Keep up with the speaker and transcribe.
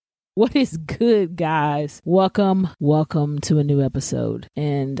What is good, guys? Welcome to a new episode.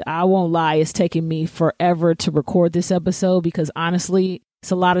 And I won't lie, it's taken me forever to record this episode because honestly, it's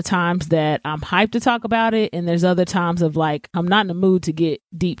a lot of times that I'm hyped to talk about it, and there's other times of like, I'm not in the mood to get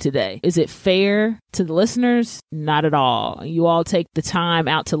deep today. Is it fair to the listeners? Not at all. You all take the time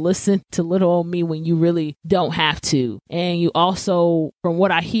out to listen to little old me when you really don't have to. And you also, from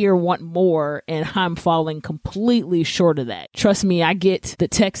what I hear, want more, and I'm falling completely short of that. Trust me, I get the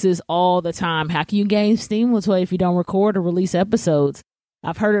texts all the time. How can you gain steam, Latoya, if you don't record or release episodes?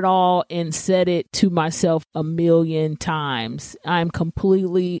 I've heard it all and said it to myself a million times. I'm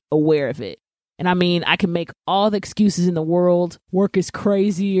completely aware of it. And I mean, I can make all the excuses in the world. Work is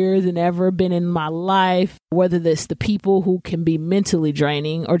crazier than ever been in my life, whether it's the people who can be mentally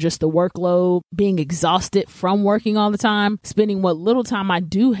draining or just the workload, being exhausted from working all the time, spending what little time I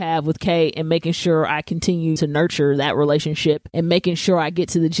do have with Kay and making sure I continue to nurture that relationship and making sure I get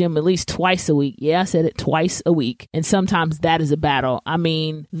to the gym at least twice a week. Yeah, I said it, twice a week. And sometimes that is a battle. I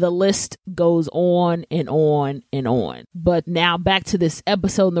mean, the list goes on and on and on. But now back to this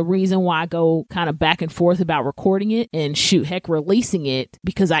episode and the reason why I go kind of back and forth about recording it and releasing it,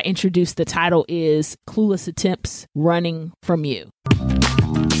 because I introduced the title is Clueless Attempts Running From You.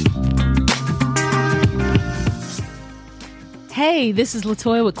 Hey, this is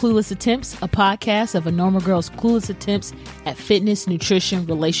Latoya with Clueless Attempts, a podcast of a normal girl's clueless attempts at fitness, nutrition,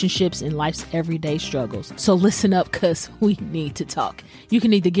 relationships, and life's everyday struggles. So listen up, because we need to talk. You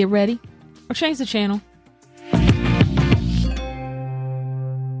can either get ready or change the channel.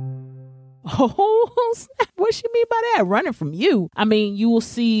 Oh, what she mean by that? Running from you. I mean, you will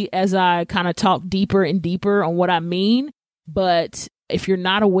see as I kind of talk deeper and deeper on what I mean. But if you're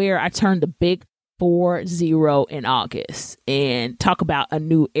not aware, I turned a big 4-0 in August and talk about a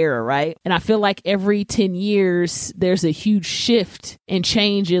new era, right? And I feel like every 10 years, there's a huge shift and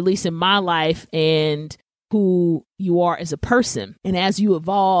change, at least in my life, and who you are as a person. And as you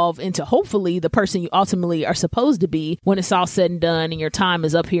evolve into hopefully the person you ultimately are supposed to be when it's all said and done and your time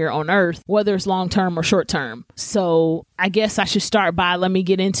is up here on earth, whether it's long term or short term. So I guess I should start by, let me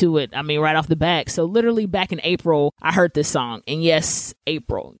get into it. I mean, right off the back. So literally back in April, I heard this song. And yes,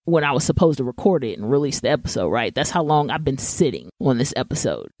 April, when I was supposed to record it and release the episode, right? That's how long I've been sitting on this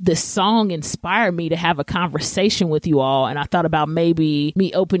episode. This song inspired me to have a conversation with you all. And I thought about maybe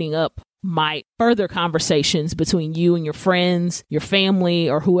me opening up my further conversations between you and your friends, your family,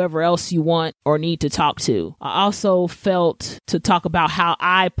 or whoever else you want or need to talk to. I also felt to talk about how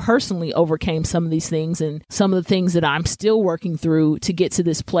I personally overcame some of these things and some of the things that I'm still working through to get to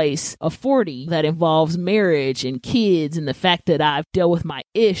this place of 40 that involves marriage and kids, and the fact that I've dealt with my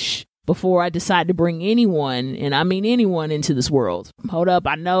ish before I decide to bring anyone, and I mean anyone, into this world. Hold up,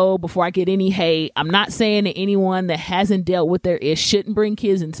 I know before I get any hate, I'm not saying that anyone that hasn't dealt with their ish shouldn't bring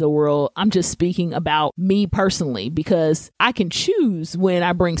kids into the world. I'm just speaking about me personally, because I can choose when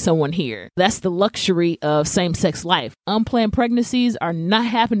I bring someone here. That's the luxury of same-sex life. Unplanned pregnancies are not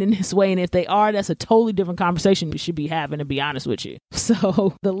happening this way, and if they are, that's a totally different conversation we should be having, to be honest with you.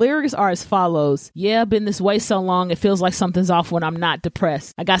 So the lyrics are as follows. Yeah, been this way so long, it feels like something's off when I'm not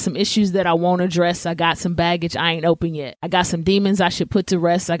depressed. I got some issues that I won't address. I got some baggage I ain't open yet. I got some demons I should put to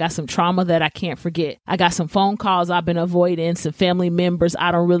rest. I got some trauma that I can't forget. I got some phone calls I've been avoiding, some family members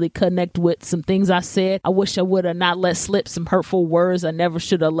I don't really connect with, some things I said I wish I would have not let slip, some hurtful words I never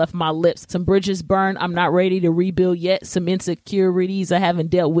should have left my lips, some bridges burned I'm not ready to rebuild yet, some insecurities I haven't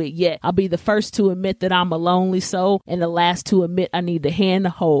dealt with yet. I'll be the first to admit that I'm a lonely soul, and the last to admit I need a hand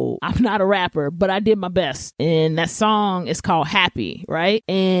to hold. I'm not a rapper, but I did my best. And that song is called Happy, right?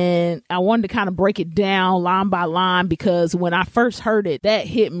 And I wanted to kind of break it down line by line, because when I first heard it, that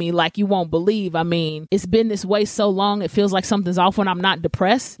hit me like you won't believe. I mean, it's been this way so long, it feels like something's off when I'm not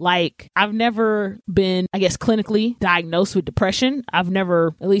depressed. Like, I've never been, I guess, clinically diagnosed with depression. I've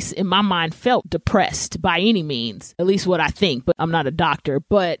never, at least in my mind, felt depressed by any means, at least what I think, but I'm not a doctor.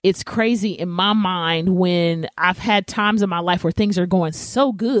 But it's crazy in my mind when I've had times in my life where things are going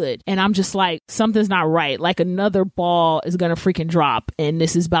so good and I'm just like, something's not right. Like another ball is going to freaking drop and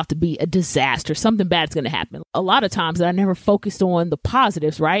this is about to be a disaster. Something bad's going to happen. A lot of times that I never focused on the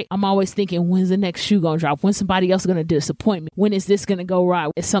positives, right? I'm always thinking, when's the next shoe going to drop? When's somebody else going to disappoint me? When is this going to go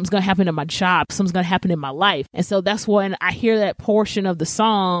right? Is something's going to happen in my job? Something's going to happen in my life. And so that's when I hear that portion of the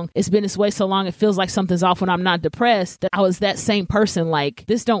song, it's been this way so long, it feels like something's off when I'm not depressed, that I was that same person, like,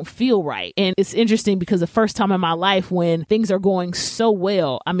 this don't feel right. And it's interesting because the first time in my life when things are going so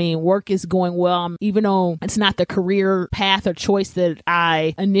well, I mean, work is going well, even though it's not the career path or choice that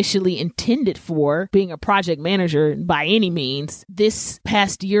I initially intended for, being a project manager by any means, this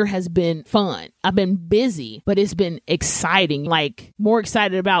past year has been fun. I've been busy, but it's been exciting, like more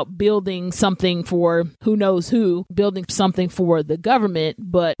excited about building something for who knows who, building something for the government,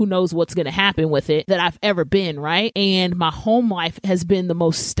 but who knows what's going to happen with it, that I've ever been, right? And my home life has been the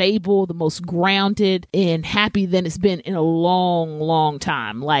most stable, the most grounded and happy than it's been in a long, long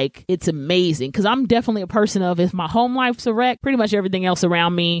time. Like, it's amazing, because I'm definitely a person of, if my home life's a wreck, pretty much everything else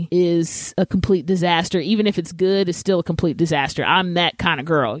around me is a complete disaster. Even if it's good, it's still a complete disaster. I'm that kind of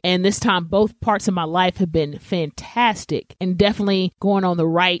girl. And this time, both parts of my life have been fantastic and definitely going on the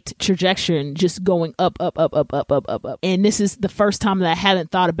right trajectory and just going up, up, up, up, up, up, up, up. And this is the first time that I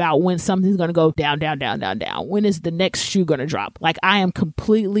haven't thought about when something's going to go down, down, down, down, down. When is the next shoe going to drop? Like, I am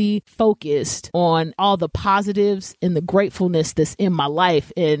completely focused on all the positives and the gratefulness that's in my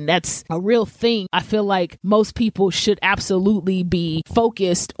life. And that's a real thing. I feel like most people should absolutely be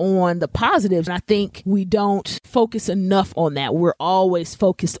focused on the positives. And I think we don't focus enough on that. We're always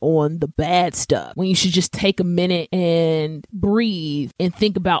focused on the bad stuff, when you should just take a minute and breathe and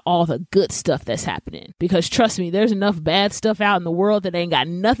think about all the good stuff that's happening. Because trust me, there's enough bad stuff out in the world that ain't got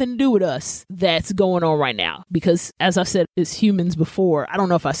nothing to do with us that's going on right now. Because as I've said, as humans before, I don't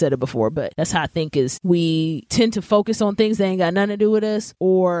know if I said it before, but that's how I think, is we tend to focus on things that ain't got nothing to do with us,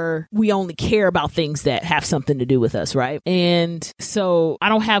 or we only care about things that have something to do with us, right? And so I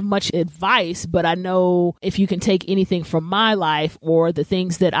don't have much advice, but I know if you can take anything from my life or the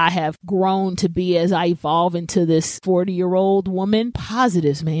things that I have grown to be as I evolve into this 40-year-old woman,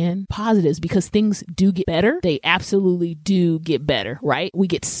 positives, man, positives, because things do get better. They absolutely do get better, right? We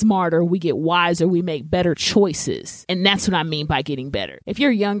get smarter, we get wiser, we make better choices. And that's what I mean by getting better. If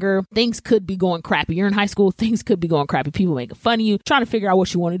you're younger, things could be going crappy. You're in high school, things could be going crappy. People making fun of you, trying to figure out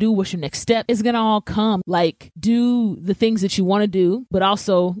what you want to do, what's your next step. It's going to all come. Like, do the things that you want to do, but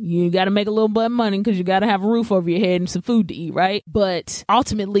also you got to make a little bit of money, because you got to have a roof over your head and some food to eat, right? But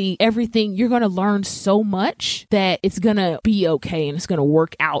ultimately, everything, you're going to learn so much that it's going to be okay and it's going to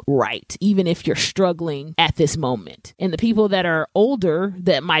work out right, even if you're struggling at this moment. And the people that are older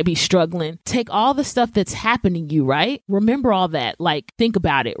that might be struggling, take all the stuff that's happening to you, right? Remember all that. Like, think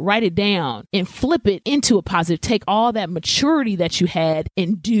about it, write it down and flip it into a positive. Take all that maturity that you had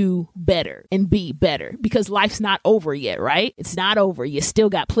and do better and be better, because life's not over yet, right? It's not over. You still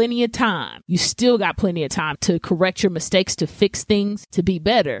got plenty of time. You still got plenty of time to correct your mistakes, to fix things, to be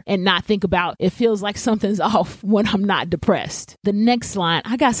better, and not think about it feels like something's off when I'm not depressed. The next line,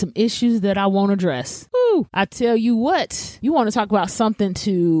 I got some issues that I won't address. Woo, I tell you what, you want to talk about something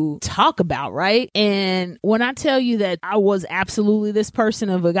to talk about, right? And when I tell you that I was absolutely this person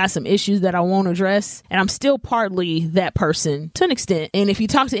of I got some issues that I won't address, and I'm still partly that person to an extent. And if you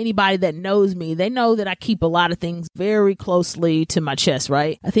talk to anybody that knows me, they know that I keep a lot of things very closely to my chest,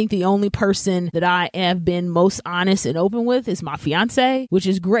 right? I think the only person that I have been most honest and open with is my fiance, which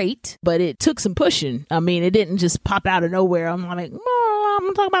is great, but it took some pushing. I mean, it didn't just pop out of nowhere. I'm like,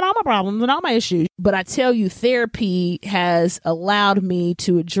 I'm talking about all my problems and all my issues. But I tell you, therapy has allowed me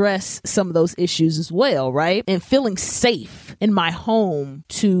to address some of those issues as well, right? And feeling safe in my home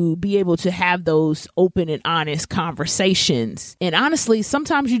to be able to have those open and honest conversations. And honestly,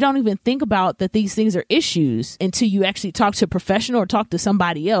 sometimes you don't even think about that these things are issues until you actually talk to a professional or talk to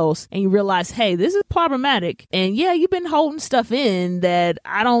somebody else and you realize, hey, this is problematic. And yeah, you've been holding stuff in that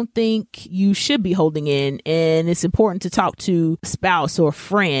I don't think you should be holding in. And it's important to talk to a spouse or a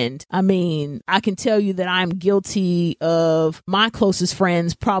friend. I mean, I can tell you that I'm guilty of my closest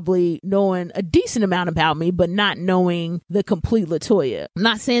friends probably knowing a decent amount about me, but not knowing the complete LaToya. I'm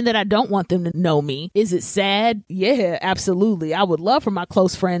not saying that I don't want them to know me. Is it sad? Yeah, absolutely. I would love for my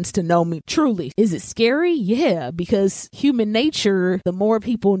close friends to know me truly. Is it scary? Yeah, because human nature, the more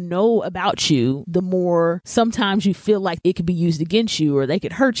people know about you, the more sometimes you feel like it could be used against you or they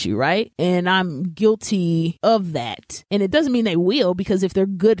could hurt you, right? And I'm guilty of that. And it doesn't mean they will, because if they're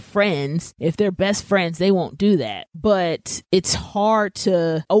good friends, if they're best friends, they won't do that. But it's hard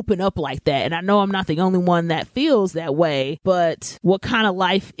to open up like that. And I know I'm not the only one that feels that way, but what kind of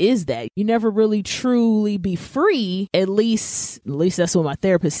life is that? You never really truly be free, at least that's what my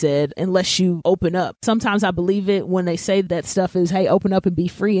therapist said, unless you open up. Sometimes I believe it when they say that stuff is, hey, open up and be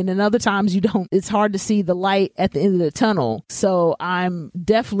free. And then other times you don't. It's hard to see the light at the end of the tunnel. So I'm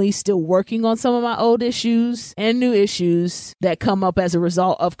definitely still working on some of my old issues and new issues that come up as a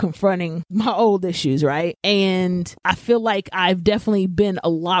result of confronting my old household issues, right? And I feel like I've definitely been a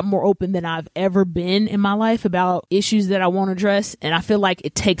lot more open than I've ever been in my life about issues that I want to address. And I feel like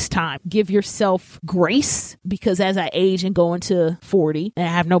it takes time. Give yourself grace, because as I age and go into 40, and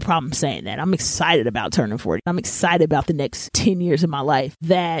I have no problem saying that, I'm excited about turning 40. I'm excited about the next 10 years of my life,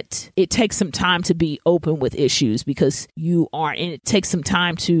 that it takes some time to be open with issues, because you aren't, and it takes some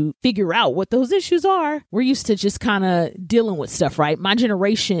time to figure out what those issues are. We're used to just kind of dealing with stuff, right? My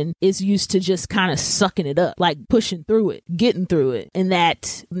generation is used to just kind of sucking it up, like pushing through it, getting through it. And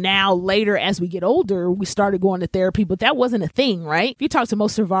that now later, as we get older, we started going to therapy, but that wasn't a thing, right? If you talk to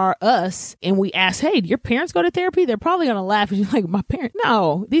most of us and we ask, hey, do your parents go to therapy? They're probably going to laugh. You're like, my parents?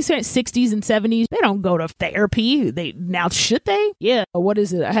 No, these are 60s and 70s. They don't go to therapy. Now, should they? Yeah. What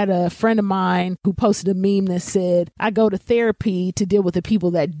is it? I had a friend of mine who posted a meme that said, I go to therapy to deal with the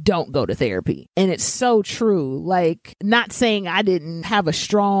people that don't go to therapy. And it's so true. Like, not saying I didn't have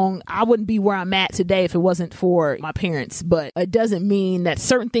I wouldn't be where I'm at today if it wasn't for my parents, but it doesn't mean that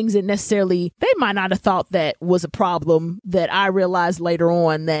certain things that necessarily they might not have thought that was a problem, that I realized later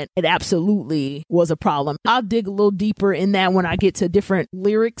on that it absolutely was a problem. I'll dig a little deeper in that when I get to different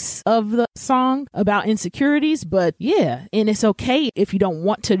lyrics of the song about insecurities. But yeah, and it's okay if you don't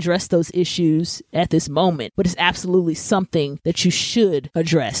want to address those issues at this moment, but it's absolutely something that you should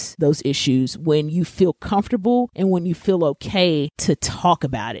address those issues when you feel comfortable and when you feel okay to talk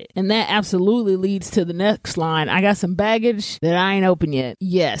about it. And that absolutely leads to the next line. I got some baggage that I ain't open yet.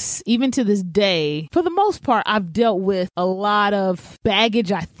 Yes, even to this day, for the most part, I've dealt with a lot of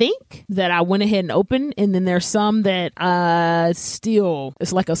baggage, I think, that I went ahead and opened. And then there's some that still,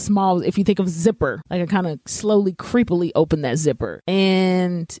 it's like a small, if you think of zipper, like I kind of slowly, creepily open that zipper.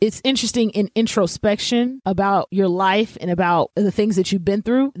 And it's interesting in introspection about your life and about the things that you've been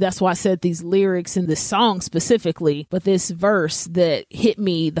through. That's why I said these lyrics in this song specifically, but this verse that hit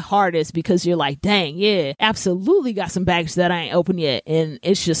me the hardest, because you're like, dang, yeah, absolutely got some baggage that I ain't open yet. And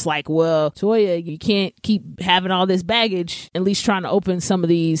it's just like, well, Toya, you can't keep having all this baggage, at least trying to open some of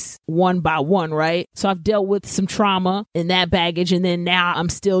these one by one, right? So I've dealt with some trauma and that baggage, and then now I'm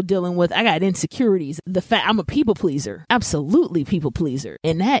still dealing with, I got insecurities. The fact I'm a people pleaser, absolutely people pleaser.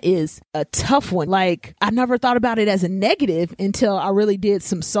 And that is a tough one. Like, I never thought about it as a negative until I really did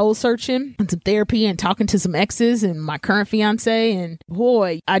some soul searching and some therapy and talking to some exes and my current fiance. And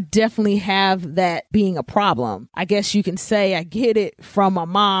boy, I definitely have that being a problem. I guess you can say I get it from my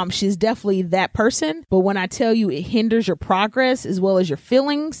mom. She's definitely that person. But when I tell you it hinders your progress as well as your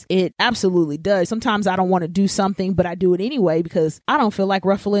feelings, it absolutely does. Sometimes I don't want to do something, but I do it anyway because I don't feel like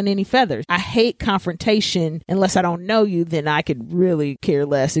ruffling any feathers. I hate confrontation. Unless I don't know you, then I could really care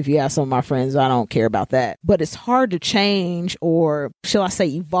less. If you ask some of my friends, I don't care about that. But it's hard to change, or shall I say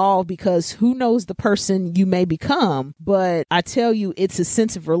evolve, because who knows the person you may become. But I tell you, it's a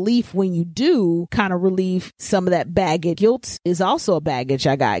sense of relief when you do kind of relieve some of that baggage. Guilt is also a baggage.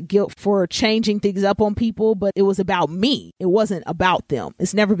 I got guilt for changing things up on people, but it was about me. It wasn't about them.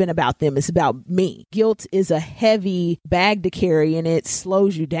 It's never been about them. It's about me. Guilt is a heavy bag to carry, and it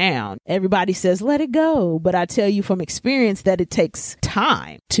slows you down. Everybody says, let it go. But I tell you from experience that it takes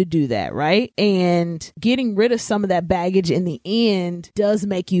time to do that, right? And getting rid of some of that baggage in the end does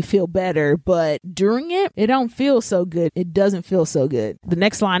make you feel better, but during it don't feel so good. It doesn't feel so good. The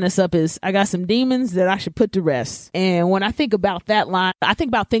next line that's up is, I got some demons that I should put to rest. And when I think about that line, I think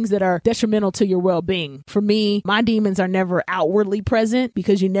about things that are detrimental to your well-being. For me, my demons are never outwardly present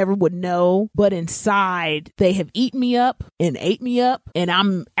because you never would know, but inside they have eaten me up and ate me up, and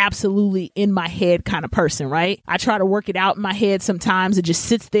I'm absolutely in my head kind of person, right? I try to work it out in my head sometimes. It just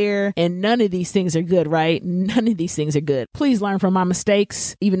sits there, and none of these things are good, right? None of these things are good. Please learn from my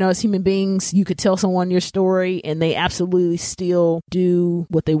mistakes. Even though as human beings, you could tell someone your story and they absolutely still do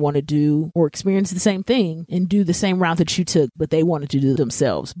what they want to do or experience the same thing and do the same route that you took, but they wanted to do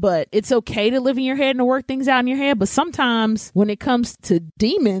themselves. But it's okay to live in your head and to work things out in your head. But sometimes when it comes to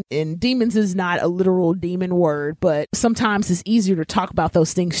demons, and demons is not a literal demon word, but sometimes it's easier to talk about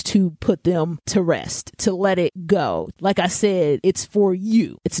those things to put them to rest, to let it go. Like I said, it's for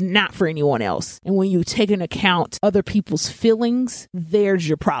you. It's not for anyone else. And when you take into account other people's feelings, there's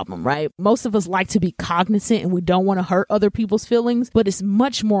your problem, right? Most of us like to be cognizant and we don't want to hurt other people's feelings, but it's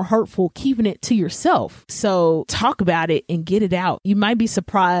much more hurtful keeping it to yourself. So talk about it and get it out. You might be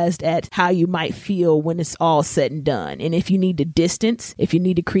surprised at how you might feel when it's all said and done. And if you need to distance, if you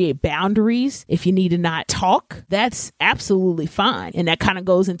need to create boundaries, if you need to not talk, that's absolutely fine. And that kind of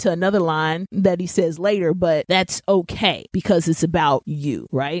goes into another line that he says later, but that's okay because it's about you,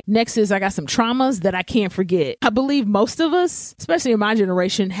 right? Next is, I got some traumas that I can't forget. I believe most of us, especially in my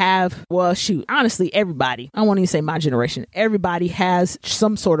generation, have, well, shoot, honestly, everybody, I won't even say my generation, everybody has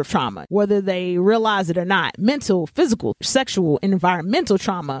some sort sort of trauma, whether they realize it or not. Mental, physical, sexual, and environmental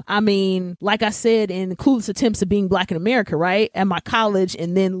trauma. I mean, like I said in Clueless Attempts of Being Black in America, right? At my college,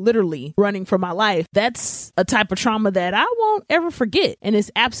 and then literally running for my life. That's a type of trauma that I won't ever forget. And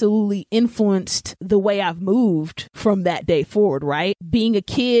it's absolutely influenced the way I've moved from that day forward, right? Being a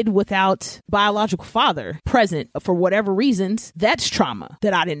kid without biological father present for whatever reasons, that's trauma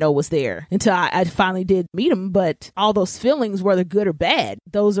that I didn't know was there until I finally did meet him. But all those feelings, whether good or bad,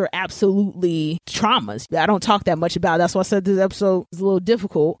 those are absolutely traumas. I don't talk that much about it. That's why I said this episode is a little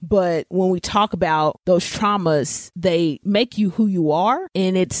difficult. But when we talk about those traumas, they make you who you are,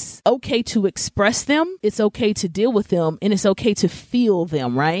 and it's okay to express them. It's okay to deal with them, and it's okay to feel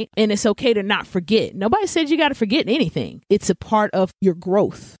them, right? And it's okay to not forget. Nobody said you got to forget anything. It's a part of your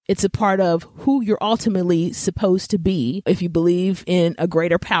growth. It's a part of who you're ultimately supposed to be. If you believe in a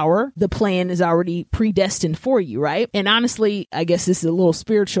greater power, the plan is already predestined for you, right? And honestly, I guess this is a little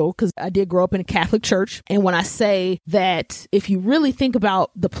spiritual because I did grow up in a Catholic church. And when I say that, if you really think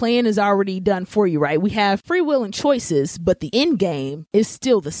about the plan is already done for you, right? We have free will and choices, but the end game is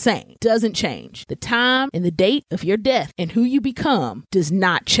still the same. Doesn't change. The time and the date of your death and who you become does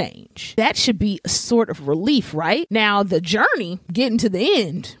not change. That should be a sort of relief, right? Now, the journey getting to the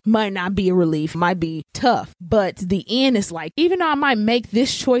end might not be a relief, might be tough, but the end is like, even though I might make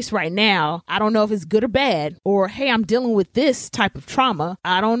this choice right now, I don't know if it's good or bad, or hey, I'm dealing with this type of trauma.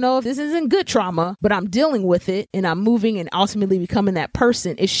 I don't know if this isn't good trauma, but I'm dealing with it and I'm moving and ultimately becoming that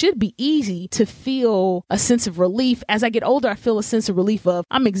person. It should be easy to feel a sense of relief. As I get older, I feel a sense of relief of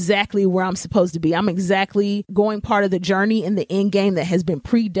I'm exactly where I'm supposed to be. I'm exactly going part of the journey in the end game that has been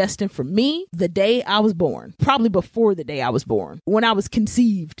predestined for me the day I was born, probably before the day I was born, when I was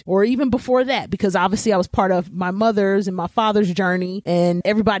conceived, or even before that, because obviously I was part of my mother's and my father's journey and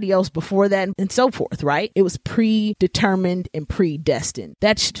everybody else before that and so forth, right? It was predetermined and predestined.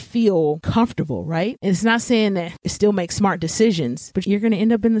 That should feel comfortable, right? And it's not saying that it still makes smart decisions, but you're going to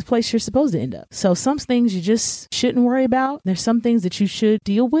end up in the place you're supposed to end up. So some things you just shouldn't worry about. There's some things that you should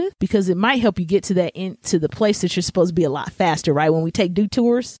deal with because it might help you get to that to the place that you're supposed to be a lot faster, right? When we take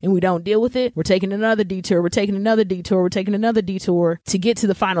detours and we don't deal with it, we're taking another detour, we're taking another detour, we're taking another detour to get to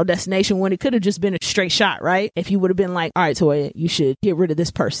the final destination when it could have just been a straight shot, right? If you would have been like, all right, Toya, you should get rid of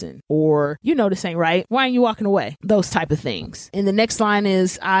this person, or you know this ain't right, why aren't you walking away? Those type of things. And the next line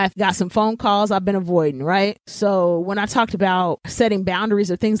is, I've got some phone calls I've been avoiding, right? So when I talked about setting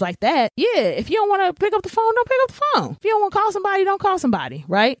boundaries or things like that, yeah, if you don't want to pick up the phone, don't pick up the phone. If you don't want to call somebody, don't call somebody,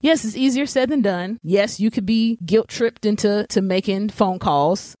 right? Yes, it's easier said than done. Yes, you could be guilt tripped into making phone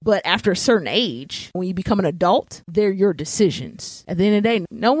calls, but after a certain age, when you become an adult, they're your decisions. At the end of the day,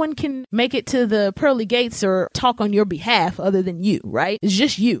 no one can make it to the pearly gates or talk on your behalf other than you, right? It's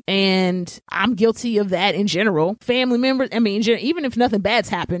just you. And I'm guilty of that in general. Family members, I mean, even if nothing bad's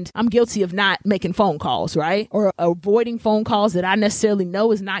happened, I'm guilty of not making phone calls, right? Or avoiding phone calls that I necessarily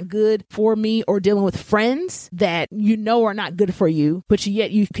know is not good for me, or dealing with friends that you know are not good for you, but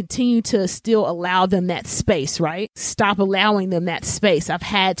yet you continue to still allow them that space, right? Stop allowing them that space. I've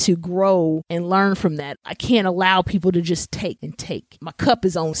had to grow and learn from that. I can't allow people to just take and take. My cup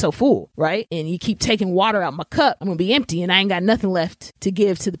is on so full, right? And you keep taking water out my cup, I'm going to be empty and I ain't got nothing left to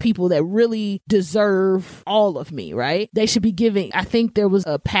give to the people that really deserve all of me, right? They should be giving. I think there was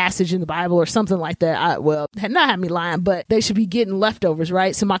a passage in the Bible or something like that. Had not had me lying, but they should be getting leftovers,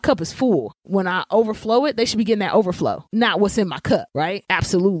 right? So my cup is full. When I overflow it, they should be getting that overflow, not what's in my cup, right?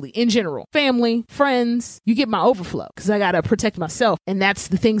 Absolutely. In general, family, friends, you get my overflow because I got to protect myself. And that's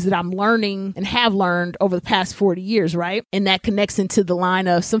the things that I'm learning and have learned over the past 40 years, right? And that connects into the line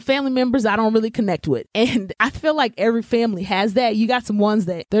of some family members I don't really connect with. And I feel like every family has that. You got some ones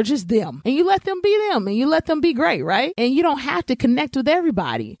that they're just them and you let them be them and you let them be great, right? And you don't have to connect with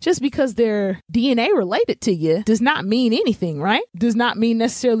everybody. Just because they're DNA related to you does not mean anything, right? Does not mean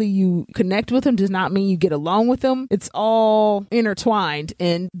necessarily you connect with them, does not mean you get along with them. It's all intertwined,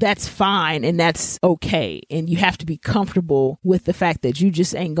 and that's fine and that's okay. And you have to be comfortable with the fact that you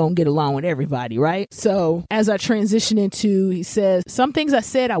just ain't gonna get along with everybody, right? So as I transition into, he says, some things I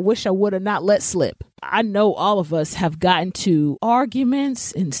said I wish I would have not let slip. I know all of us have gotten to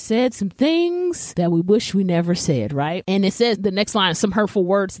arguments and said some things that we wish we never said, right? And it says the next line, some hurtful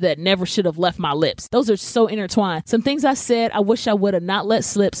words that never should have left my lips. Those are so intertwined. Some things I said I wish I would have not let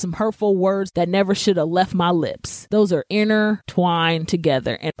slip. Some hurtful words that never should have left my lips. Those are intertwined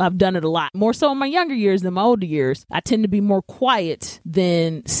together. And I've done it a lot. More so in my younger years than my older years. I tend to be more quiet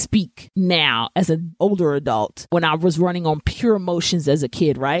than speak now as an older adult when I was running on pure emotions as a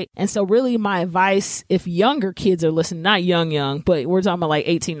kid, right? And so really my advice this, if younger kids are listening, not young, but we're talking about like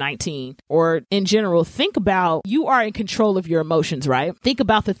 18, 19, or in general, think about, you are in control of your emotions, right? Think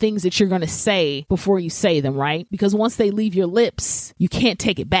about the things that you're going to say before you say them, right? Because once they leave your lips, you can't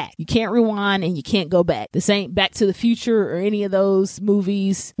take it back. You can't rewind and you can't go back. This ain't Back to the Future or any of those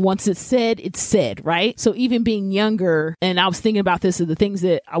movies. Once it's said, right? So even being younger, and I was thinking about this, are the things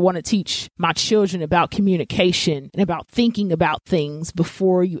that I want to teach my children about communication and about thinking about things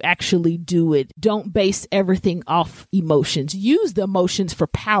before you actually do it. Don't base everything off emotions. Use the emotions for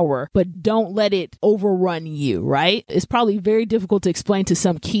power, but don't let it overrun you, right? It's probably very difficult to explain to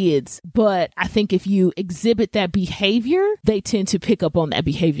some kids, but I think if you exhibit that behavior, they tend to pick up on that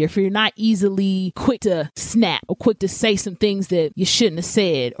behavior. If you're not easily quick to snap or quick to say some things that you shouldn't have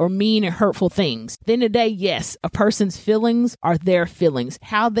said or mean and hurtful things, at the end of the day, yes, a person's feelings are their feelings.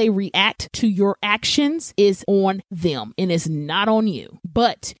 How they react to your actions is on them and it's not on you.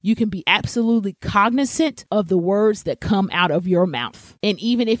 But you can be absolutely cognizant of the words that come out of your mouth. And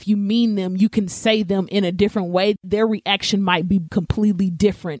even if you mean them, you can say them in a different way. Their reaction might be completely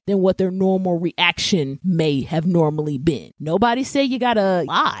different than what their normal reaction may have normally been. Nobody said you gotta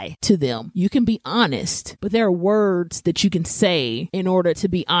lie to them. You can be honest, but there are words that you can say in order to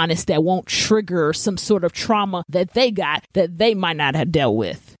be honest that won't trigger some sort of trauma that they got that they might not have dealt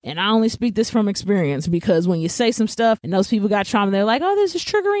with. And I only speak this from experience, because when you say some stuff and those people got trauma, they're like, oh, this is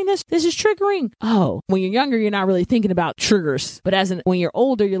triggering, this is triggering. Oh, when you're younger, you're not really thinking about triggers. But when you're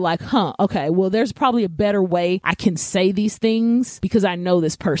older, you're like, okay, well, there's probably a better way I can say these things because I know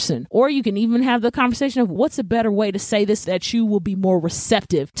this person. Or you can even have the conversation of what's a better way to say this that you will be more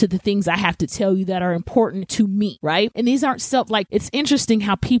receptive to the things I have to tell you that are important to me, right? And these aren't it's interesting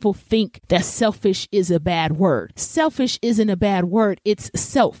how people think that selfish is a bad word. Selfish isn't a bad word. It's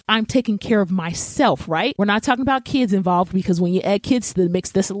self. I'm taking care of myself, right? We're not talking about kids involved, because when you add kids to the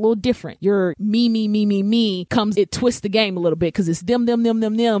mix, that's a little different. Your me comes, it twists the game a little bit because it's them,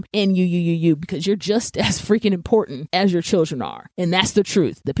 and you, because you're just as freaking important as your children are. And that's the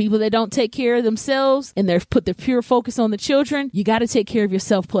truth. The people that don't take care of themselves and they've put their pure focus on the children, you got to take care of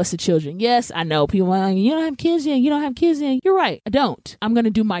yourself plus the children. Yes, I know people are like, you don't have kids yet. You don't have kids yet. You're right. I don't. I'm going to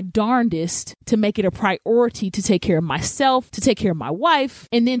do my darndest to make it a priority to take care of myself, to take care of my wife,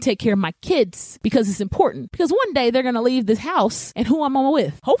 and then take care of my kids, because it's important. Because one day they're going to leave this house, and who am I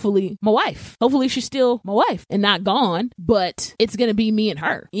with? Hopefully my wife. Hopefully she's still my wife and not gone, but it's going to be me and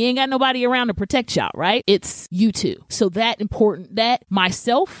her. You ain't got nobody around to protect y'all, right? It's you two. So that important, that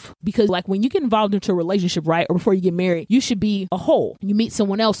myself, because like when you get involved into a relationship, right, or before you get married, you should be a whole. You meet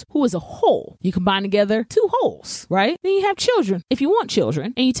someone else who is a whole. You combine together two wholes, right? Then you have children, if you want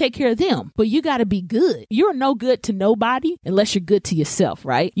children, and you take care of them. But you got to be good. You're no good to nobody unless you're good to yourself,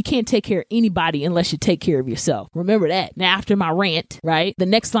 right? You can't take care of anybody unless you take care of yourself. Remember that. Now, after my rant, right, the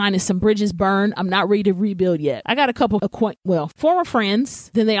next line is some bridges burned. I'm not ready to rebuild yet. I got a couple of former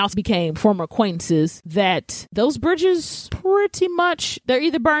friends, then they also became former acquaintances, that those bridges pretty much, they're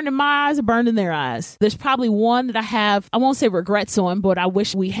either burned in my eyes or burned in their eyes. There's probably one that I won't say regrets on, but I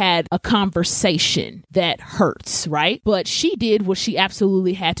wish we had a conversation that hurts, right? But she did what she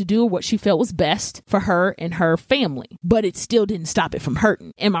absolutely had to do, or what she felt was best for her and her family. But it still didn't stop it from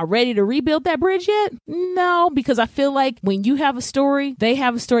hurting. Am I ready to rebuild that bridge yet? No, because I feel like when you have a story, they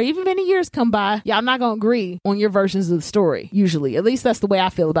have a story. Even many years come by, y'all not going to agree on your versions of the story, usually. At least that's the way I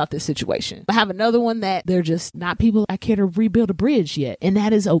feel about this situation. I have another one that they're just not people I care to rebuild a bridge yet. And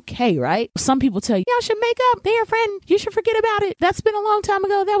that is okay, right? Some people tell you, y'all should make up. They're your friend. You should forget about it. That's been a long time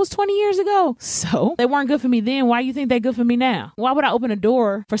ago. That was 20 years ago. So they weren't good for me then. Why do you think they're good for me now? Why would I open a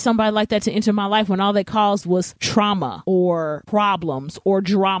door for somebody like that to enter my life when all they caused was trauma or problems or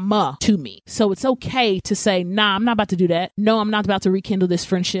drama to me? So it's okay to say, nah, I'm not about to do that. No, I'm not about to rekindle this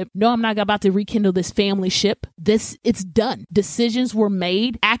friendship. No, I'm not about to rekindle this family ship. It's done. Decisions were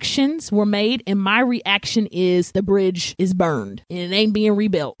made. Actions were made. And my reaction is the bridge is burned and it ain't being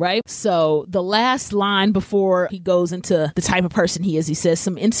rebuilt, right? So the last line before he goes into the type of person he is, he says,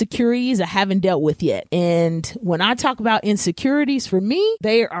 some insecurities I haven't dealt with yet. And when I talk about insecurities, for me,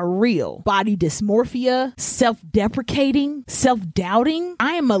 they are real. Body dysmorphia, self-deprecating, self-doubting.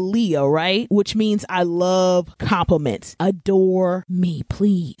 I am a Leo, right? Which means I love compliments. Adore me,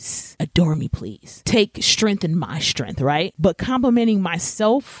 please. Adore me, please. Take strength in my strength, right? But complimenting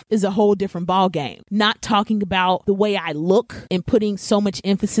myself is a whole different ball game. Not talking about the way I look and putting so much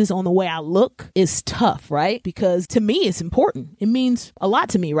emphasis on the way I look is tough, right? Because to me, it's important. It means a lot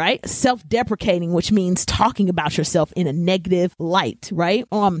to me, right? Self-deprecating, which means talking about yourself in a negative light, right?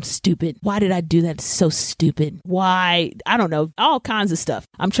 Oh, I'm stupid. Why did I do that? It's so stupid. Why? I don't know. All kinds kinds of stuff.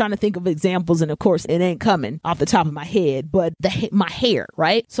 I'm trying to think of examples, and of course it ain't coming off the top of my head, but my hair,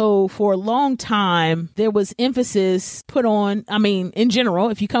 right? So for a long time, there was emphasis put on, in general,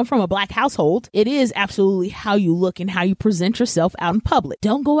 if you come from a Black household, it is absolutely how you look and how you present yourself out in public.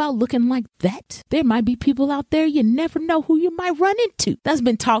 Don't go out looking like that. There might be people out there, you never know who you might run into. That's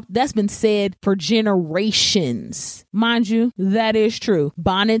been said for generations. Mind you, that is true.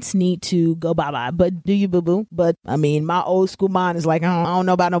 Bonnets need to go bye-bye, but do you, boo-boo? But my old school mind is like, I don't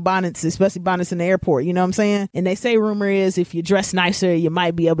know about no bonnets, especially bonnets in the airport. You know what I'm saying? And they say rumor is if you dress nicer, you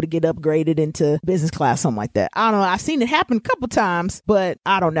might be able to get upgraded into business class, something like that. I don't know. I've seen it happen a couple times, but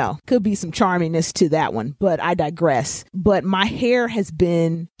I don't know. Could be some charminess to that one, but I digress. But my hair has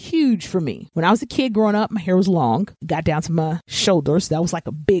been huge for me. When I was a kid growing up, my hair was long, got down to my shoulders. That was like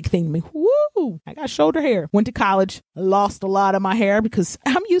a big thing to me. Woo! I got shoulder hair. Went to college, lost a lot of my hair because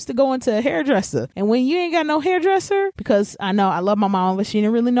I'm used to going to a hairdresser. And when you ain't got no hairdresser, because I know I love my mom, but she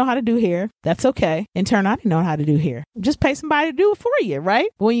didn't really know how to do hair. That's okay. In turn, I didn't know how to do hair. Just pay somebody to do it for you, right?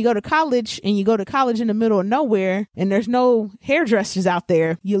 But when you go to college and you go to college in the middle of nowhere and there's no hairdressers out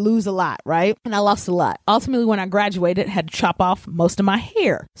there, you lose a lot, right? And I lost a lot. Ultimately, when I graduated, I had to chop off most of my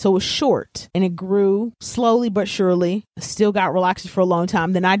hair. So it was short and it grew slowly but surely. I still got relaxers for a long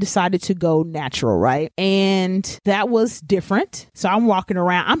time. Then I decided to go natural, right? And that was different. So I'm walking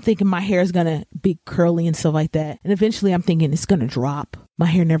around. I'm thinking my hair is going to be curly and stuff like that. And eventually I'm thinking it's going to drop. My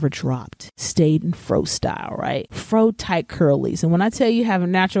hair never dropped. Stayed in fro style, right? Fro tight curlies. And when I tell you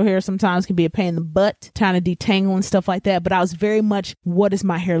having natural hair sometimes can be a pain in the butt, trying to detangle and stuff like that. But I was very much, what does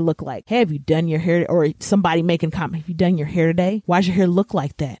my hair look like? Hey, have you done your hair? Or somebody making a comment, have you done your hair today? Why's your hair look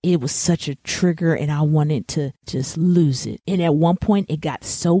like that? It was such a trigger and I wanted to just lose it. And at one point it got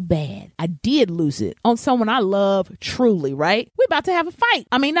so bad. I did lose it on someone I love truly, right? We're about to have a fight.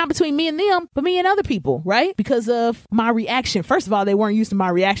 Not between me and them, but me and other people, right? Because of my reaction. First of all, they weren't used to my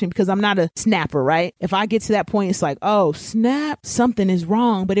reaction because I'm not a snapper, right? If I get to that point, it's like, oh, snap, something is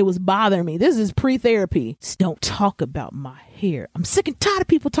wrong, but it was bothering me. This is pre-therapy. Just don't talk about my hair. I'm sick and tired of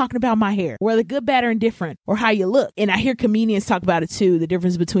people talking about my hair, whether good, bad, or indifferent, or how you look. And I hear comedians talk about it too, the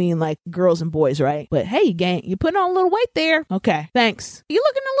difference between like girls and boys, right? But hey, gang, you're putting on a little weight there. Okay, thanks. You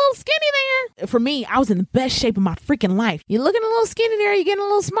looking a little skinny there. For me, I was in the best shape of my freaking life. You're looking a little skinny there. You're getting a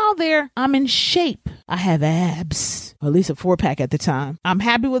little small there. I'm in shape. I have abs, or at least a 4-pack at the time. I'm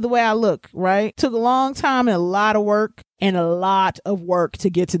happy with the way I look, right? Took a long time and a lot of work. And a lot of work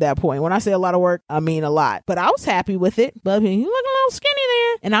to get to that point. When I say a lot of work, I mean a lot. But I was happy with it. But you look a little skinny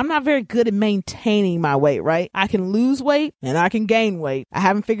there. And I'm not very good at maintaining my weight, right? I can lose weight and I can gain weight. I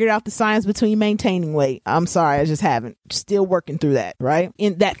haven't figured out the science between maintaining weight. I'm sorry, I just haven't. Still working through that, right?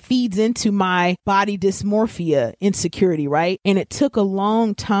 And that feeds into my body dysmorphia insecurity, right? And it took a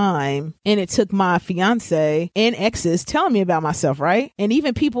long time. And it took my fiance and exes telling me about myself, right? And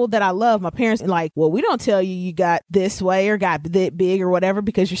even people that I love, my parents, like, well, we don't tell you you got this way or got that big or whatever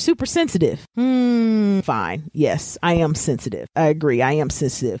because you're super sensitive. Fine. Yes, I am sensitive. I agree. I am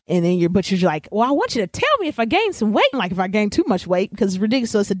sensitive. And then you're like, well, I want you to tell me if I gain some weight. Like if I gain too much weight, because it's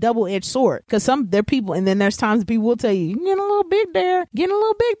ridiculous. So it's a double-edged sword. Because there are people, and then there's times people will tell you, you're getting a little big there. Getting a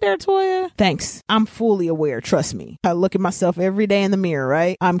little big there, Toya. Thanks. I'm fully aware. Trust me. I look at myself every day in the mirror,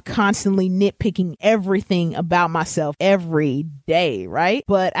 right? I'm constantly nitpicking everything about myself every day, right?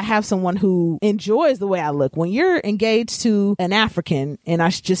 But I have someone who enjoys the way I look. When you're engaged to an African, and I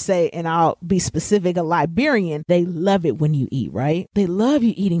should just say, and I'll be specific, a Liberian, they love it when you eat, right? They love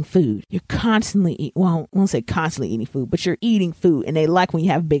you eating food. You're constantly I won't say constantly eating food, but you're eating food, and they like when you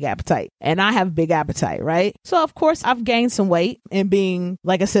have a big appetite. And I have a big appetite, right? So of course I've gained some weight, and being,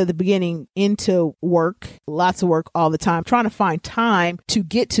 like I said at the beginning, into work, lots of work all the time, trying to find time to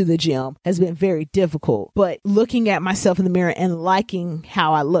get to the gym has been very difficult. But looking at myself in the mirror and liking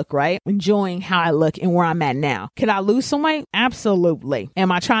how I look, right? Enjoying how I look and where I'm at now. Can I lose some weight? Absolutely.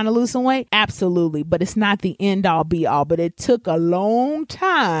 Am I trying to lose some weight? Absolutely. But it's not the end all be all. But it took a long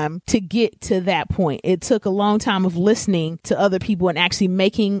time to get to that point. It took a long time of listening to other people and actually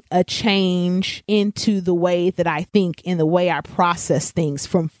making a change into the way that I think and the way I process things,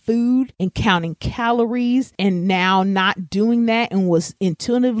 from food and counting calories, and now not doing that and was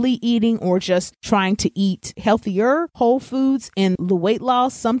intuitively eating or just trying to eat healthier whole foods, and the weight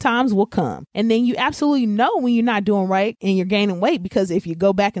loss sometimes will come. And then you absolutely know when you're not doing doing right and you're gaining weight, because if you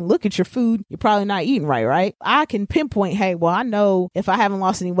go back and look at your food, you're probably not eating right, right? I can pinpoint, hey, well, I know if I haven't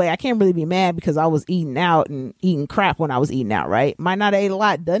lost any weight, I can't really be mad because I was eating out and eating crap when I was eating out, right? Might not have ate a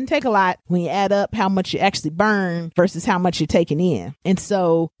lot. Doesn't take a lot when you add up how much you actually burn versus how much you're taking in. And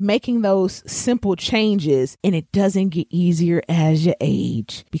so making those simple changes, and it doesn't get easier as you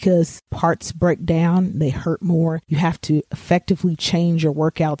age because parts break down, they hurt more. You have to effectively change your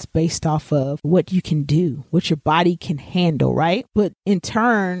workouts based off of what you can do, what your body can handle, right? But in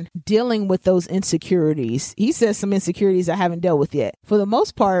turn, dealing with those insecurities, he says some insecurities I haven't dealt with yet. For the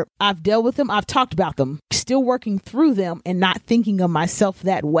most part, I've dealt with them. I've talked about them, still working through them and not thinking of myself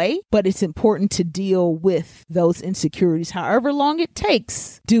that way. But it's important to deal with those insecurities. However long it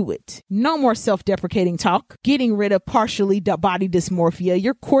takes, do it. No more self-deprecating talk. Getting rid of partially body dysmorphia.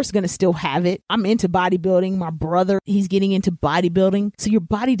 Your course going to still have it. I'm into bodybuilding. My brother, he's getting into bodybuilding. So your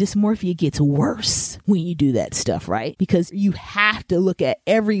body dysmorphia gets worse when you do that stuff, right? Because you have to look at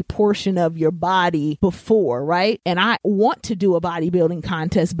every portion of your body before, right? And I want to do a bodybuilding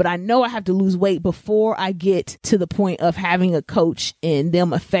contest, but I know I have to lose weight before I get to the point of having a coach and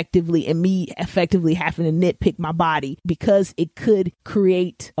them effectively and me effectively having to nitpick my body because it could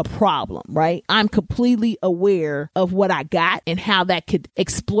create a problem, right? I'm completely aware of what I got and how that could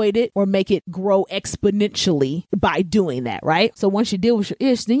exploit it or make it grow exponentially by doing that, right? So once you deal with your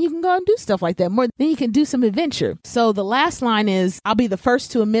ish, then you can go and do stuff like that more. Then you can do some adventure. So the last line is, I'll be the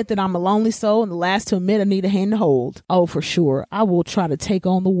first to admit that I'm a lonely soul and the last to admit I need a hand to hold. Oh, for sure. I will try to take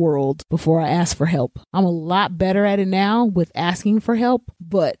on the world before I ask for help. I'm a lot better at it now with asking for help,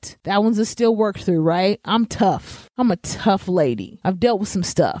 but that one's a still work through, right? I'm tough. I'm a tough lady. I've dealt with some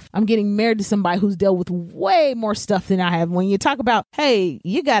stuff. I'm getting married to somebody who's dealt with way more stuff than I have. When you talk about, hey,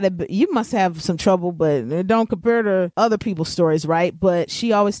 you must have some trouble, but don't compare to other people's stories, right? But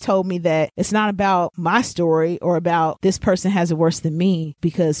she always told me that it's not about my story or about this person has it worse than me,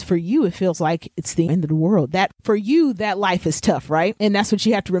 because for you, it feels like it's the end of the world. That for you, that life is tough, right? And that's what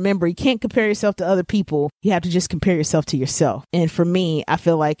you have to remember. You can't compare yourself to other people. You have to just compare yourself to yourself. And for me, I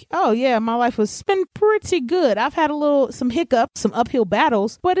feel like, oh yeah, my life has been pretty good. I've had some hiccups, some uphill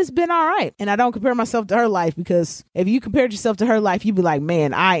battles, but it's been all right. And I don't compare myself to her life, because if you compared yourself to her life, you'd be like,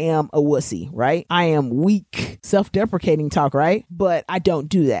 man, I am a wussy, right? I am weak. Self-deprecating talk, right? But I don't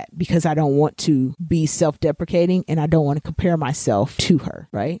do that because I don't want to be self-deprecating and I don't want to compare myself to her,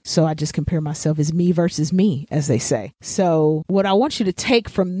 right? So I just compare myself as me versus me, as they say. So what I want you to take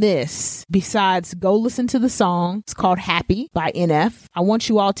from this, besides go listen to the song, it's called Happy by NF. I want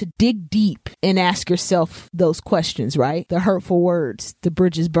you all to dig deep and ask yourself those questions, right? The hurtful words, the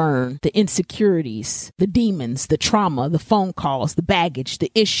bridges burn, the insecurities, the demons, the trauma, the phone calls, the baggage,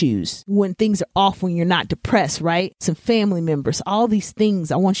 the issues, when things are off, when you're not depressed, right? Some family members, all these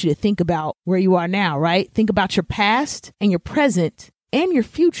things I want you to think about where you are now, right? Think about your past and your present and your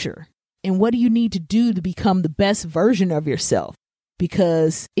future. And what do you need to do to become the best version of yourself?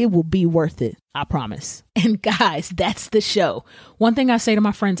 Because it will be worth it. I promise. And guys, that's the show. One thing I say to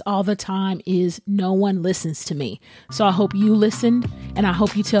my friends all the time is no one listens to me. So I hope you listened, and I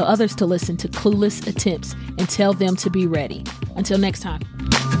hope you tell others to listen to Clueless Attempts and tell them to be ready. Until next time.